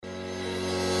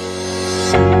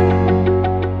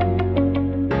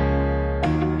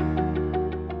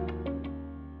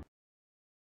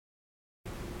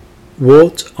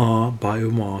What are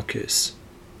biomarkers?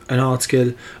 An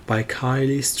article by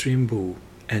Kylie Strimbo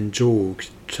and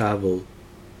George Travel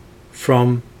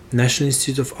from National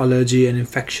Institute of Allergy and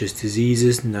Infectious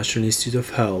Diseases, National Institute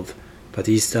of Health,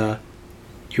 Bethesda,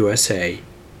 USA.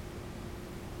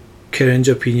 Current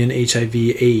Opinion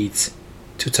HIV/AIDS,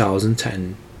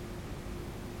 2010.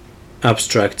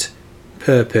 Abstract.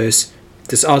 Purpose.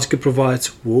 This article provides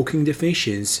working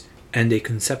definitions and a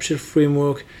conceptual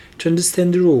framework to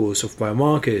understand the roles of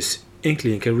biomarkers in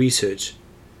clinical research.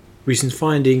 Recent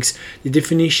findings, the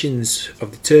definitions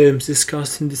of the terms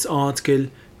discussed in this article,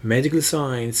 medical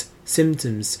science,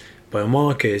 symptoms,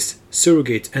 biomarkers,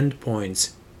 surrogate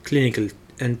endpoints, clinical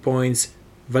endpoints,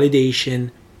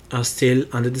 validation, are still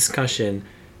under discussion,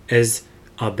 as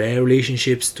are their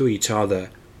relationships to each other.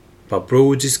 But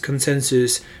broad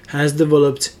consensus has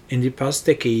developed in the past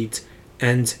decade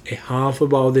and a half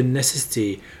about the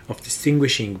necessity of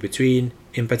distinguishing between,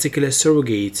 in particular,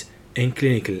 surrogate and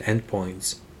clinical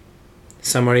endpoints.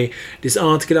 Summary: this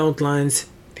article outlines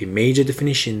the major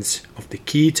definitions of the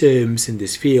key terms in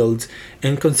this field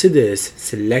and considers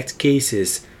select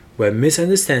cases where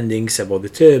misunderstandings about the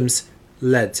terms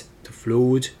led to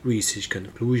flawed research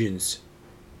conclusions.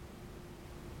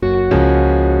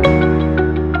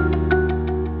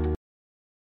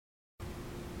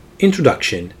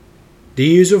 Introduction. The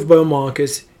use of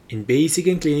biomarkers in basic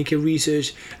and clinical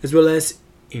research as well as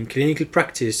in clinical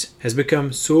practice has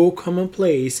become so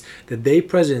commonplace that their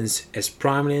presence as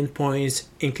primary endpoints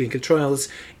in clinical trials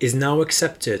is now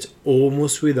accepted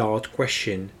almost without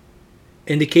question.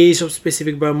 In the case of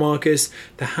specific biomarkers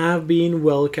that have been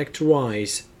well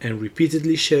characterized and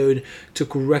repeatedly shown to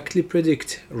correctly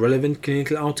predict relevant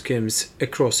clinical outcomes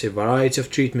across a variety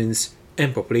of treatments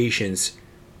and populations,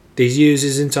 this use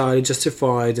is entirely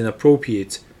justified and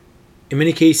appropriate. In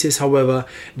many cases, however,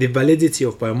 the validity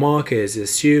of biomarkers is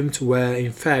assumed where,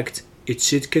 in fact, it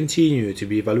should continue to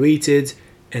be evaluated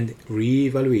and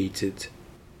re-evaluated.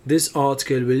 This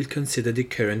article will consider the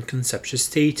current conceptual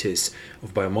status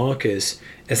of biomarkers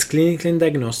as clinical and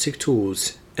diagnostic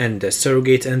tools and as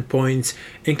surrogate endpoints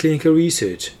in clinical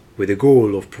research, with the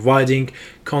goal of providing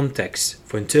context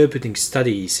for interpreting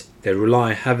studies that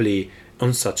rely heavily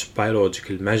on such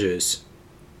biological measures.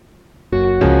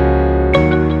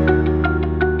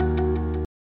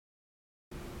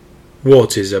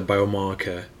 What is a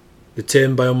biomarker? The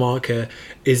term biomarker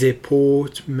is a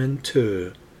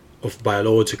portmanteau of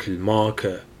biological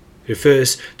marker. It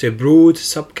refers to a broad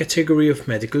subcategory of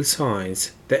medical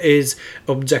science, that is,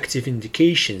 objective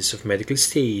indications of medical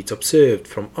state observed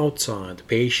from outside the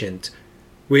patient,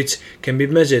 which can be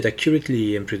measured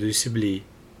accurately and reproducibly.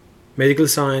 Medical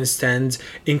science stands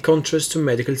in contrast to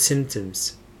medical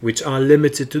symptoms, which are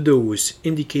limited to those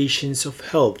indications of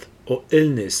health or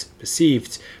illness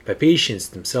perceived by patients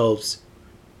themselves.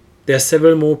 There are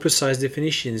several more precise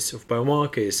definitions of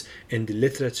biomarkers in the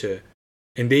literature,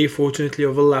 and they fortunately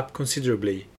overlap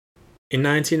considerably. In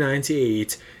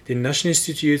 1998, the National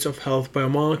Institute of Health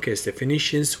Biomarkers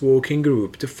Definitions Working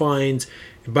Group defined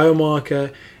a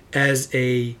biomarker as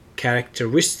a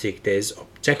characteristic that is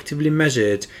objectively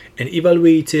measured and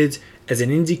evaluated as an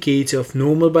indicator of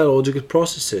normal biological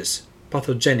processes,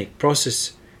 pathogenic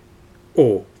process,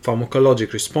 or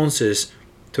pharmacologic responses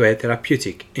to a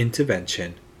therapeutic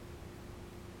intervention.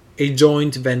 A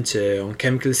joint venture on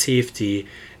chemical safety,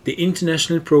 the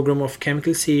International Programme of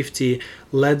Chemical Safety,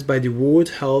 led by the World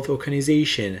Health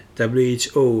Organization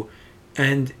 (WHO)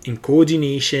 and in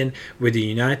coordination with the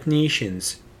United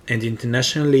Nations and the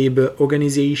International Labour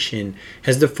Organization,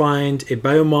 has defined a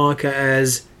biomarker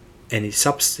as any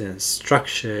substance,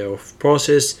 structure, or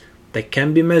process that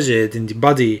can be measured in the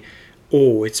body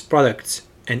or its products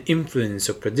and influence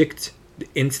or predict the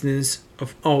incidence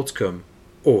of outcome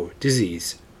or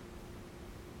disease.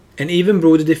 An even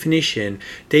broader definition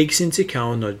takes into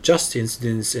account not just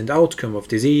incidence and outcome of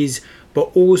disease,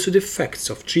 but also the effects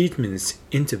of treatments,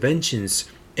 interventions,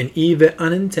 and even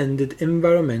unintended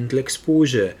environmental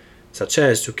exposure, such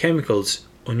as to chemicals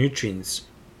or nutrients.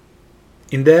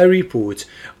 In their report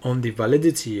on the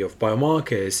validity of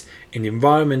biomarkers in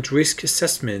environment risk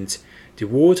assessment, the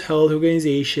World Health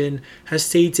Organization has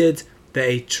stated that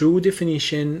a true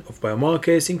definition of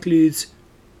biomarkers includes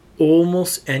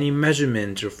almost any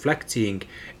measurement reflecting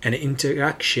an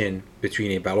interaction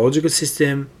between a biological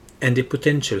system and a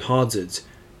potential hazard,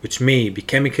 which may be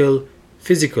chemical,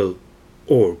 physical,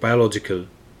 or biological.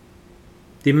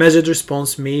 The measured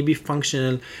response may be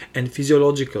functional and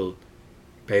physiological,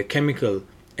 biochemical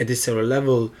at the cellular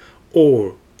level,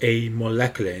 or a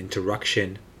molecular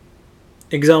interaction.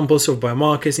 Examples of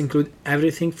biomarkers include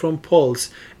everything from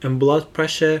pulse and blood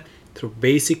pressure through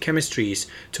basic chemistries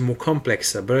to more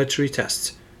complex laboratory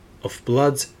tests of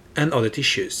blood and other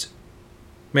tissues.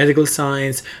 Medical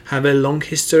science have a long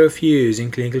history of use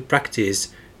in clinical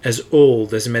practice, as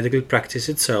old as medical practice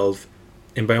itself,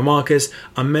 and biomarkers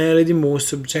are merely the most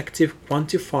subjective,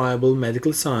 quantifiable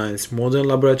medical science modern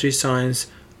laboratory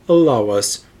science allow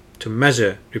us to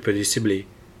measure reproducibly.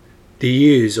 The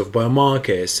use of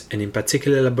biomarkers, and in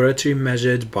particular laboratory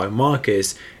measured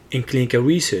biomarkers, in clinical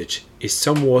research is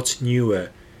somewhat newer,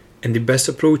 and the best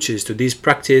approaches to this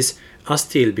practice are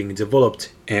still being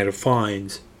developed and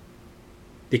refined.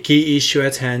 The key issue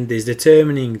at hand is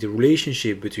determining the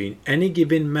relationship between any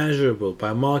given measurable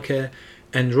biomarker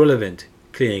and relevant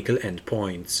clinical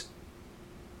endpoints.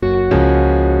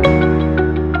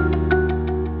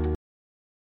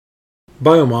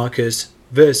 Biomarkers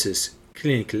versus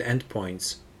clinical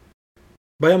endpoints.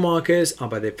 Biomarkers are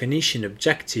by definition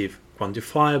objective,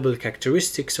 quantifiable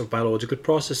characteristics of biological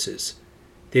processes.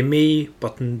 They may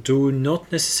but do not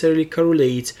necessarily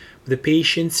correlate with the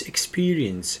patient's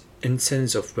experience and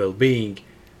sense of well-being,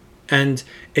 and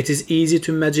it is easy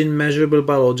to imagine measurable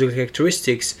biological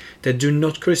characteristics that do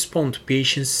not correspond to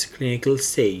patient's clinical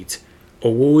state,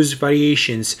 or whose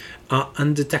variations are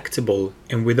undetectable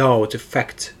and without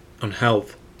effect on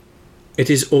health. It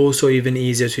is also even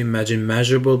easier to imagine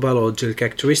measurable biological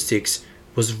characteristics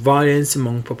whose variance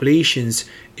among populations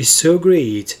is so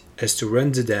great as to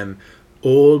render them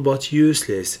all but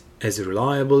useless as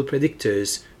reliable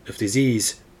predictors of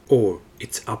disease or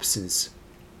its absence.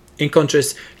 In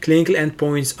contrast, clinical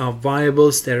endpoints are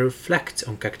variables that reflect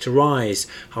and characterize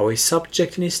how a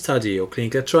subject in a study or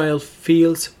clinical trial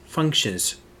feels,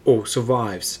 functions, or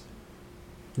survives.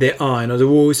 They are, in other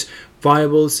words,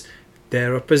 variables that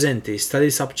represent a study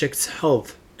subject's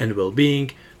health and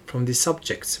well-being from the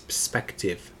subject's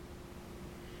perspective.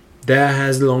 There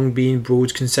has long been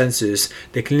broad consensus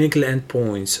that clinical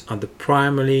endpoints are the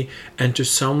primary and to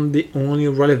some the only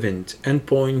relevant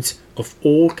endpoints of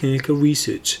all clinical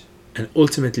research and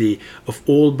ultimately of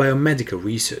all biomedical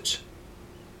research.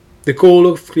 The goal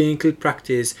of clinical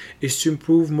practice is to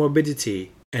improve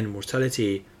morbidity and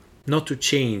mortality, not to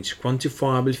change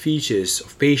quantifiable features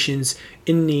of patients'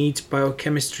 innate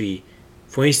biochemistry,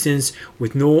 for instance,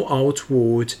 with no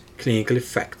outward clinical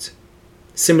effect.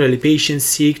 Similarly, patients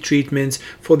seek treatment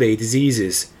for their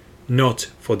diseases,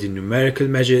 not for the numerical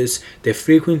measures that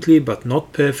frequently but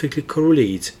not perfectly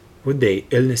correlate with their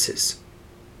illnesses.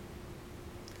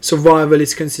 Survival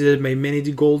is considered by many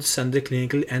the gold standard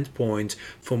clinical endpoint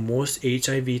for most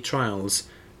HIV trials,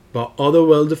 but other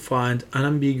well-defined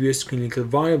unambiguous clinical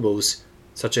variables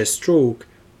such as stroke,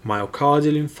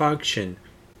 myocardial infarction,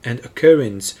 and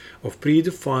occurrence of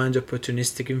predefined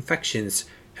opportunistic infections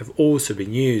have also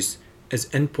been used as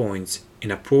endpoints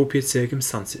in appropriate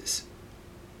circumstances.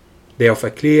 They offer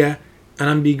clear,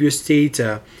 unambiguous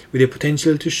data with the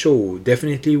potential to show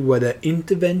definitely whether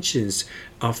interventions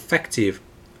are effective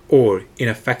or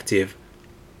ineffective,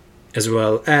 as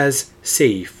well as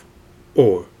safe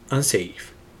or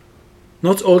unsafe.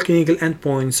 Not all clinical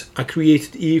endpoints are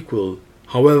created equal.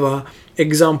 However,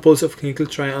 examples of clinical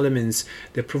trial elements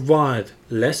that provide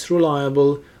less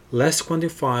reliable, less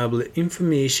quantifiable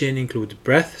information include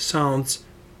breath sounds,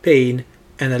 pain,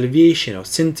 and alleviation of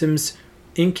symptoms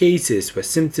in cases where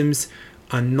symptoms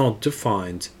are not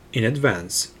defined in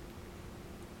advance.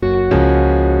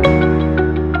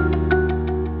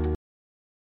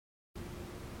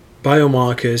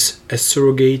 Biomarkers as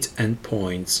surrogate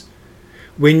endpoints.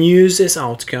 When used as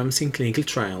outcomes in clinical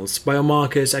trials,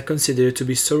 biomarkers are considered to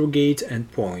be surrogate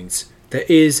endpoints.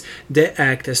 That is, they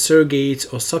act as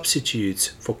surrogates or substitutes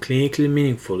for clinically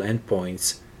meaningful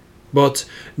endpoints. But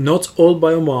not all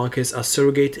biomarkers are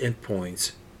surrogate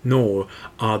endpoints, nor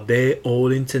are they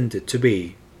all intended to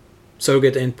be.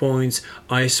 Surrogate endpoints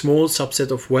are a small subset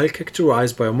of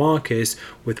well-characterized biomarkers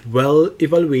with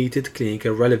well-evaluated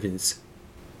clinical relevance.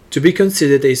 To be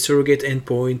considered a surrogate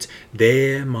endpoint,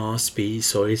 there must be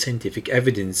solid scientific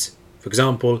evidence, for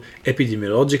example,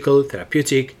 epidemiological,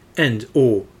 therapeutic,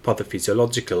 and/or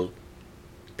pathophysiological,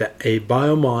 that a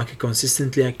biomarker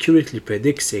consistently accurately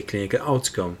predicts a clinical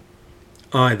outcome,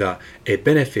 either a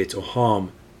benefit or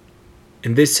harm.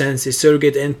 In this sense, a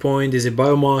surrogate endpoint is a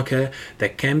biomarker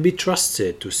that can be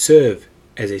trusted to serve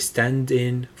as a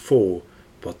stand-in for,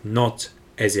 but not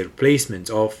as a replacement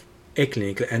of, a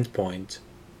clinical endpoint.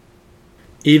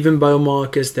 Even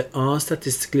biomarkers that are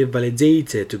statistically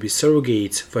validated to be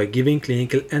surrogates for a given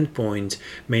clinical endpoint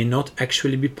may not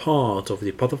actually be part of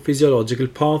the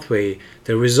pathophysiological pathway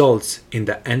that results in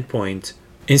the endpoint.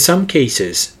 In some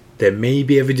cases, there may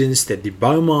be evidence that the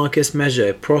biomarkers measure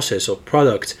a process or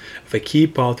product of a key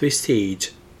pathway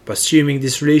stage, but assuming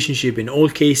this relationship in all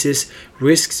cases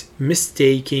risks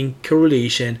mistaking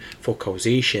correlation for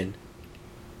causation.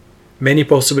 Many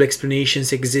possible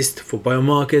explanations exist for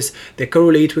biomarkers that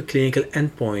correlate with clinical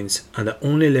endpoints under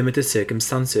only limited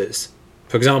circumstances.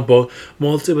 For example,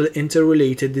 multiple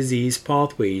interrelated disease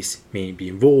pathways may be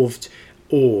involved,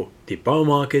 or the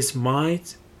biomarkers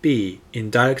might be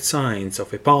indirect signs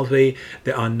of a pathway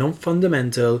that are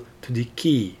non-fundamental to the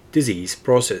key disease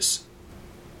process.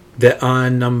 There are a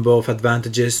number of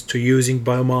advantages to using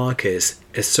biomarkers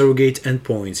as surrogate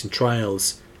endpoints in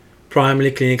trials.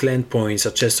 Primary clinical endpoints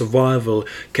such as survival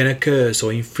can occur so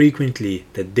infrequently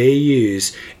that their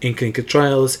use in clinical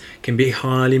trials can be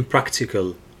highly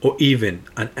impractical or even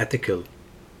unethical.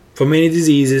 For many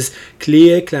diseases,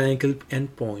 clear clinical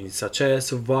endpoints such as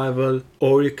survival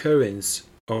or recurrence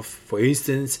of, for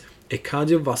instance, a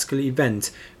cardiovascular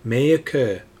event may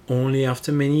occur only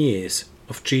after many years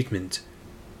of treatment.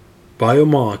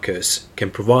 Biomarkers can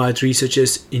provide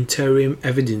researchers interim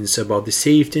evidence about the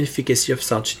safety and efficacy of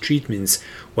such treatments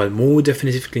while more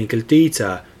definitive clinical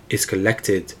data is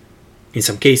collected. In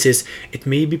some cases, it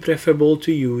may be preferable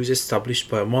to use established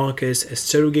biomarkers as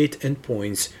surrogate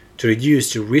endpoints to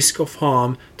reduce the risk of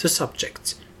harm to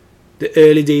subjects. The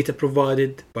early data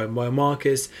provided by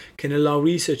biomarkers can allow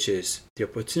researchers the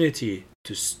opportunity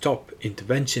to stop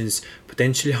interventions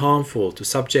potentially harmful to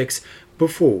subjects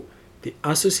before the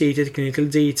associated clinical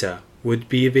data would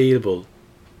be available.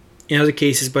 In other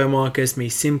cases, biomarkers may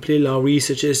simply allow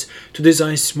researchers to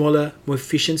design smaller, more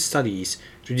efficient studies,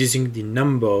 reducing the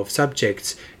number of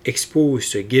subjects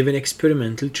exposed to a given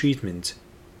experimental treatment.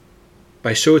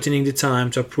 By shortening the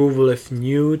time to approval of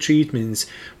new treatments,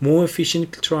 more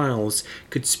efficient trials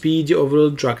could speed the overall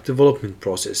drug development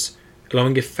process,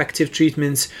 allowing effective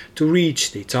treatments to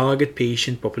reach the target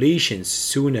patient populations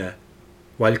sooner,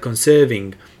 while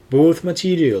conserving both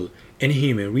material and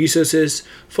human resources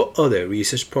for other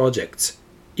research projects,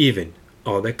 even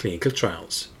other clinical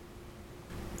trials.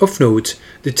 Of note,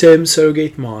 the term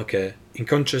surrogate marker, in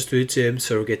contrast to the term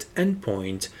surrogate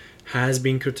endpoint, has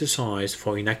been criticized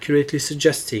for inaccurately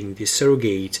suggesting the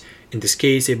surrogate, in this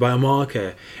case a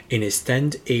biomarker, in a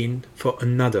stand-in for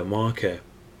another marker.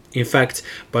 In fact,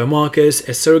 biomarkers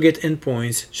as surrogate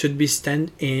endpoints should be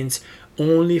stand-ins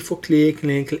only for clear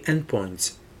clinical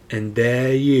endpoints, and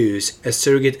their use as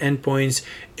surrogate endpoints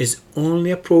is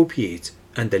only appropriate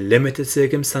under limited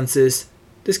circumstances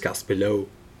discussed below.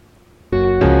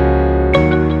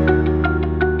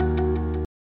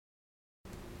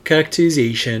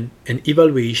 Characterization and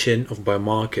evaluation of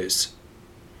biomarkers.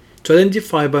 To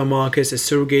identify biomarkers as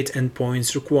surrogate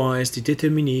endpoints requires the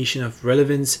determination of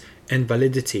relevance and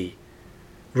validity.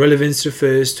 Relevance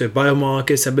refers to a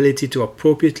biomarker's ability to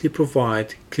appropriately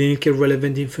provide clinically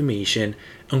relevant information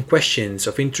on questions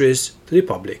of interest to the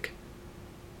public,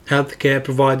 healthcare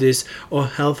providers, or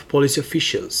health policy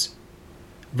officials.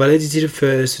 Validity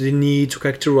refers to the need to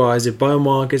characterize a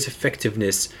biomarker's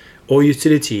effectiveness or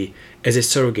utility as a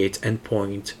surrogate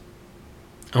endpoint.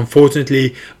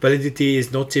 Unfortunately, validity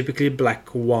is not typically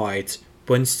black or white,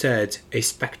 but instead a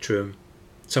spectrum.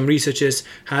 Some researchers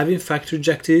have in fact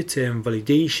rejected the term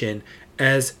validation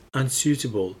as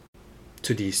unsuitable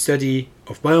to the study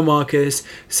of biomarkers,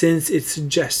 since it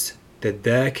suggests that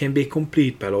there can be a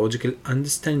complete biological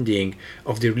understanding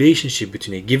of the relationship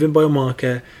between a given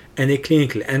biomarker and a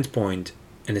clinical endpoint,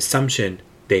 an assumption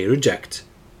they reject.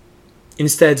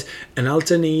 Instead, an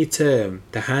alternate term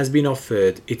that has been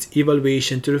offered its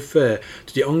evaluation to refer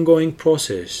to the ongoing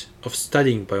process of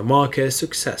studying biomarker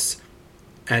success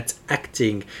at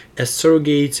acting as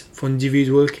surrogates for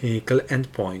individual clinical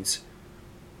endpoints.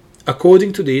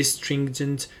 According to this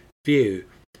stringent view,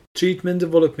 treatment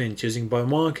development using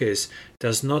biomarkers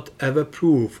does not ever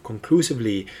prove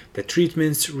conclusively that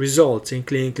treatments result in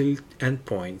clinical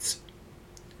endpoints.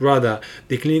 Rather,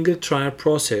 the clinical trial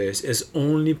process is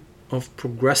only of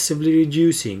progressively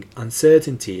reducing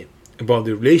uncertainty about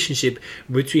the relationship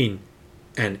between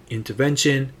an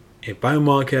intervention, a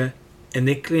biomarker, and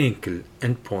a clinical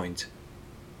endpoint.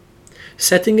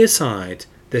 Setting aside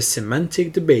the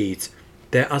semantic debate,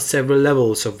 there are several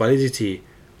levels of validity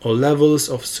or levels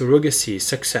of surrogacy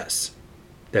success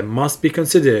that must be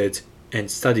considered and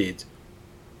studied.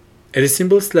 At the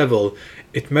simplest level,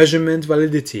 its measurement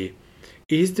validity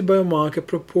is the biomarker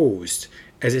proposed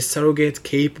as a surrogate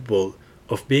capable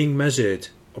of being measured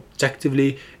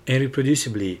objectively and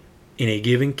reproducibly in a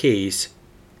given case,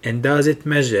 and does it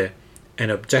measure an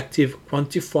objective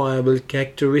quantifiable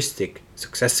characteristic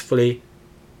successfully?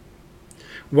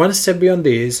 One step beyond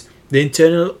this, the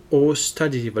internal or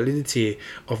study validity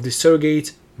of the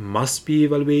surrogate must be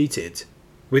evaluated.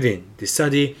 Within the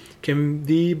study, can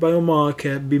the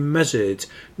biomarker be measured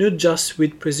not just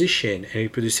with precision and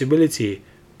reproducibility,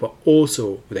 but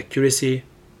also with accuracy?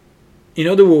 In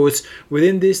other words,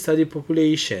 within the study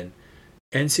population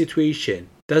and situation,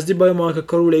 does the biomarker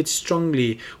correlate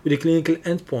strongly with the clinical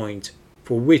endpoint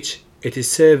for which it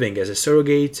is serving as a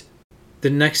surrogate? The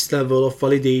next level of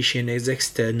validation is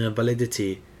external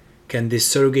validity. Can this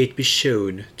surrogate be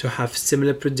shown to have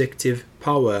similar predictive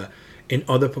power in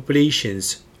other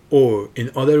populations or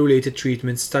in other related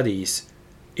treatment studies?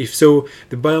 If so,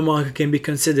 the biomarker can be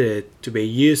considered to be a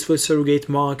useful surrogate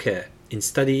marker in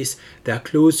studies that are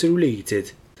closely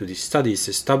related to the studies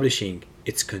establishing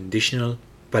its conditional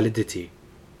validity.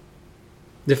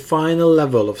 The final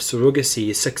level of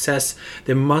surrogacy success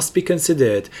that must be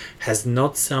considered has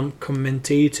not some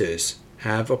commentators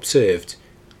have observed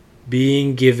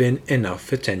being given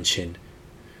enough attention.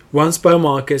 Once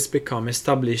biomarkers become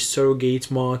established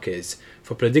surrogate markers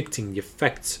for predicting the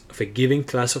effects of a given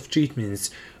class of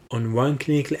treatments on one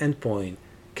clinical endpoint,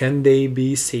 can they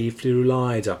be safely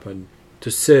relied upon to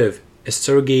serve as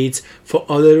surrogates for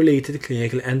other related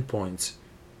clinical endpoints?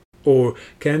 Or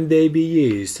can they be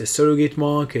used as surrogate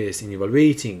markers in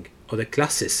evaluating other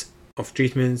classes of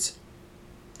treatments?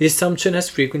 The assumption has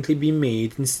frequently been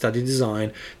made in study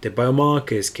design that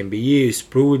biomarkers can be used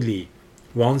broadly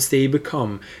once they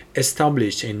become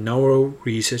established in narrow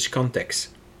research contexts.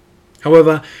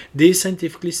 However, this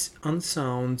scientifically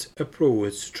unsound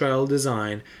approach to trial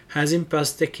design has in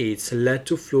past decades led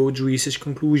to flawed research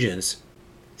conclusions,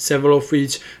 several of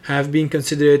which have been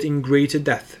considered in greater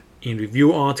depth in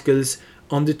review articles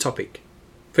on the topic.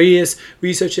 For years,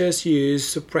 researchers used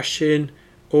suppression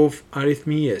of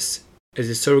arrhythmias as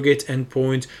a surrogate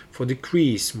endpoint for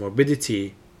decreased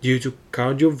morbidity due to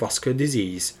cardiovascular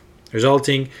disease,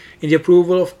 resulting in the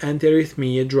approval of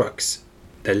anti-arrhythmia drugs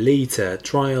that later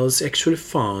trials actually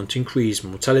found to increase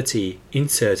mortality in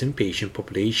certain patient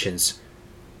populations.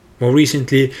 More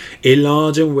recently, a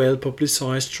large and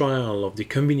well-publicized trial of the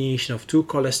combination of two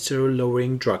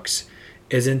cholesterol-lowering drugs,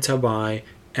 ezetimibe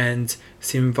and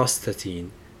simvastatin,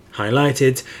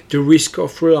 highlighted the risk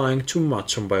of relying too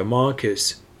much on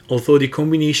biomarkers. Although the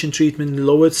combination treatment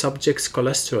lowered subjects'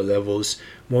 cholesterol levels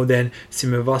more than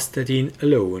simvastatin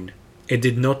alone, it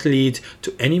did not lead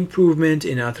to any improvement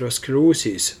in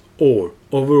atherosclerosis or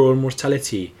overall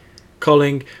mortality,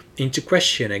 calling into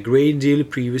question a great deal of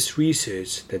previous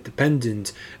research that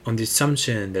depended on the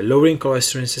assumption that lowering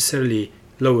cholesterol necessarily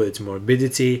lowered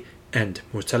morbidity and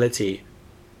mortality.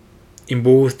 In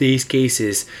both these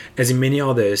cases, as in many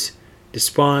others,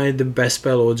 despite the best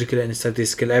biological and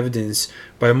statistical evidence,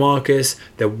 biomarkers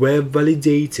that were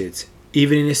validated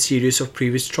even in a series of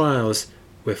previous trials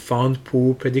were found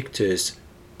poor predictors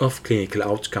of clinical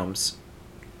outcomes.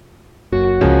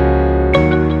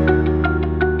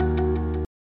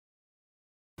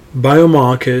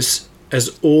 Biomarkers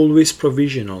as always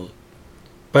provisional.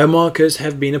 Biomarkers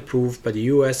have been approved by the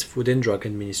US Food and Drug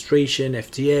Administration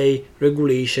 (FDA)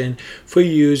 regulation for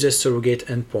use as surrogate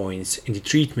endpoints in the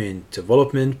treatment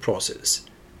development process.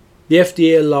 The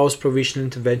FDA allows provisional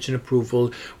intervention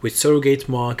approval with surrogate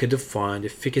marker-defined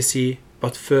efficacy,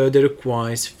 but further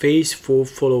requires Phase 4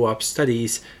 follow-up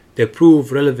studies that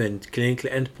prove relevant clinical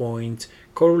endpoint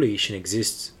correlation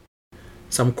exists.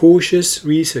 Some cautious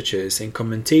researchers and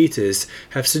commentators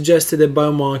have suggested that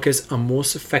biomarkers are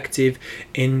most effective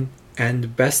in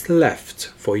and best left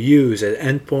for use as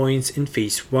endpoints in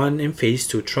Phase 1 and Phase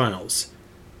 2 trials.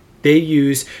 Their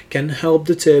use can help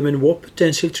determine what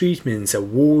potential treatments are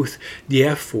worth the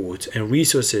effort and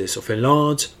resources of a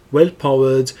large,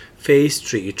 well-powered Phase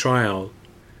 3 trial.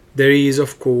 There is,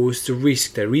 of course, the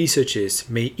risk that researchers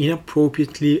may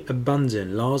inappropriately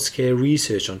abandon large-scale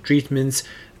research on treatments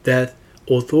that,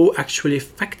 although actually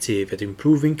effective at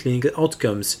improving clinical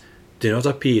outcomes, do not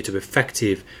appear to be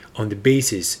effective on the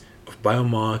basis of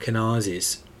biomarker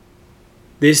analysis.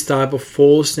 This type of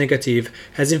false negative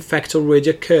has in fact already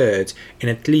occurred in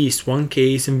at least one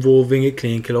case involving a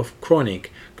clinical of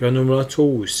chronic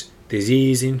granulomatous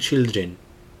disease in children.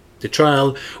 The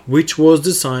trial, which was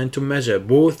designed to measure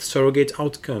both surrogate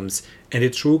outcomes and the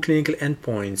true clinical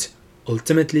endpoints,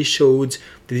 ultimately showed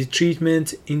that the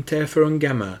treatment interferon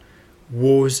gamma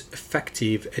was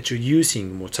effective at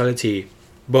reducing mortality,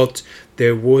 but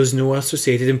there was no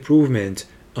associated improvement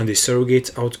on the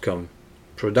surrogate outcome,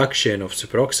 production of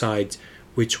superoxide,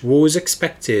 which was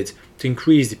expected to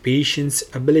increase the patient's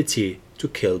ability to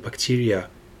kill bacteria.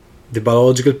 The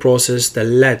biological process that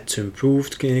led to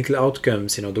improved clinical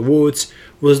outcomes, in other words,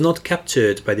 was not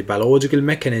captured by the biological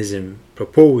mechanism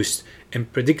proposed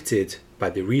and predicted by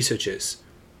the researchers.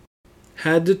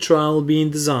 Had the trial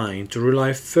been designed to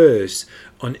rely first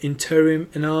on interim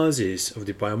analysis of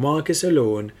the biomarkers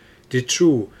alone, the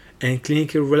true and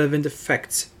clinically relevant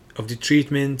effects of the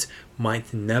treatment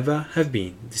might never have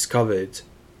been discovered.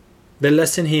 The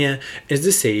lesson here is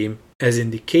the same as in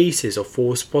the cases of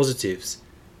false positives.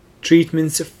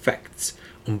 Treatment's effects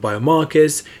on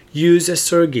biomarkers used as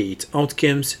surrogate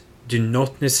outcomes do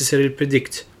not necessarily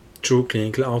predict true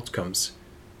clinical outcomes.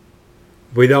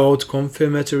 Without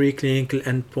confirmatory clinical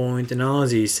endpoint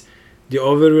analysis, the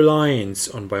over-reliance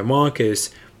on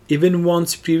biomarkers, even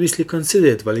once previously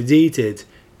considered validated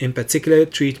in particular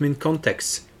treatment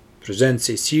contexts, presents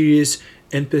a serious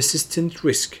and persistent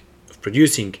risk of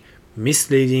producing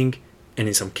misleading and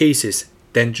in some cases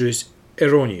dangerous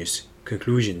erroneous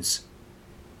conclusions.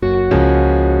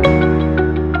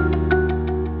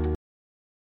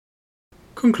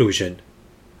 Conclusion.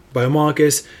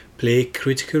 Biomarkers play a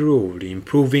critical role in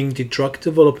improving the drug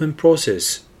development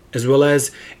process as well as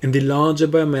in the larger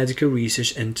biomedical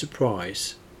research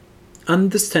enterprise.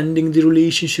 Understanding the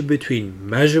relationship between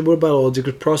measurable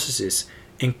biological processes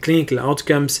and clinical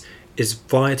outcomes is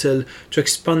vital to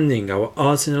expanding our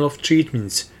arsenal of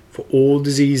treatments for all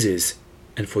diseases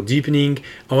and for deepening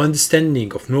our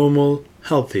understanding of normal,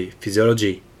 healthy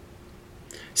physiology.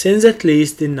 Since at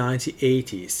least the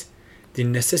 1980s, the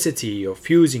necessity of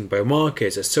using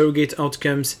biomarkers as surrogate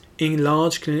outcomes in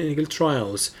large clinical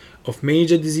trials of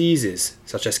major diseases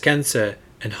such as cancer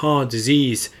and heart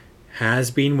disease has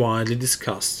been widely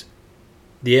discussed.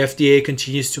 The FDA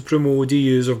continues to promote the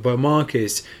use of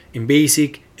biomarkers in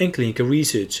basic and clinical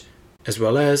research, as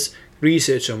well as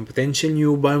research on potential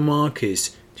new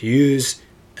biomarkers to use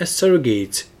as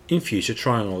surrogates in future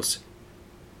trials.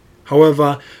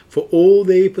 However, for all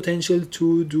their potential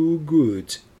to do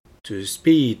good, to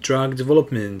speed drug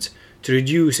development, to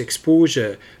reduce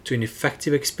exposure to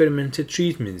ineffective experimental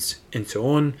treatments, and so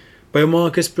on,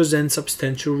 biomarkers present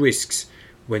substantial risks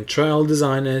when trial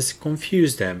designers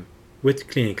confuse them with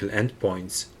clinical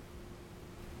endpoints.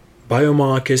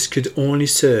 Biomarkers could only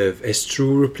serve as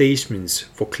true replacements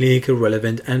for clinically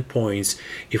relevant endpoints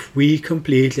if we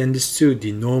completely understood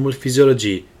the normal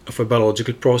physiology of a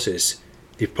biological process,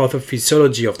 the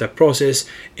pathophysiology of that process,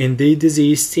 and the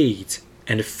disease state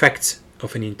and effects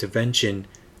of an intervention,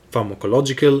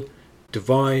 pharmacological,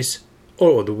 device,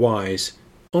 or otherwise,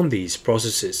 on these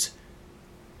processes.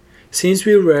 Since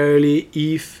we rarely,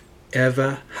 if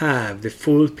ever, have the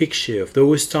full picture of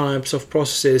those types of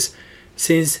processes,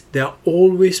 since there are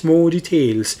always more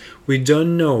details we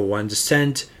don't know or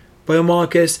understand,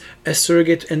 biomarkers as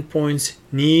surrogate endpoints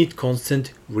need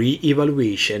constant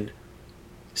re-evaluation.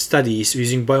 Studies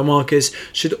using biomarkers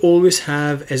should always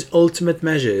have as ultimate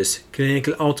measures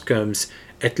clinical outcomes,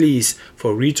 at least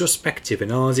for retrospective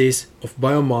analysis of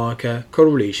biomarker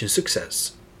correlation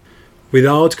success.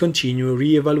 Without continual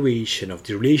re-evaluation of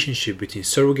the relationship between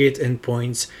surrogate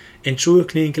endpoints and true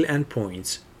clinical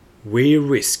endpoints, we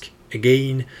risk,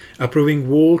 again, approving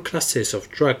whole classes of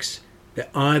drugs that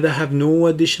either have no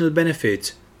additional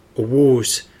benefit or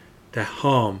worse, that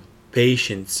harm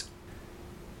patients.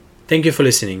 Thank you for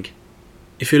listening.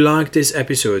 If you liked this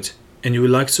episode and you would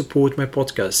like to support my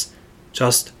podcast,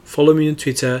 just follow me on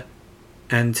Twitter,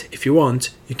 and if you want,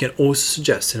 you can also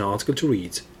suggest an article to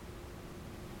read.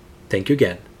 Thank you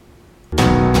again.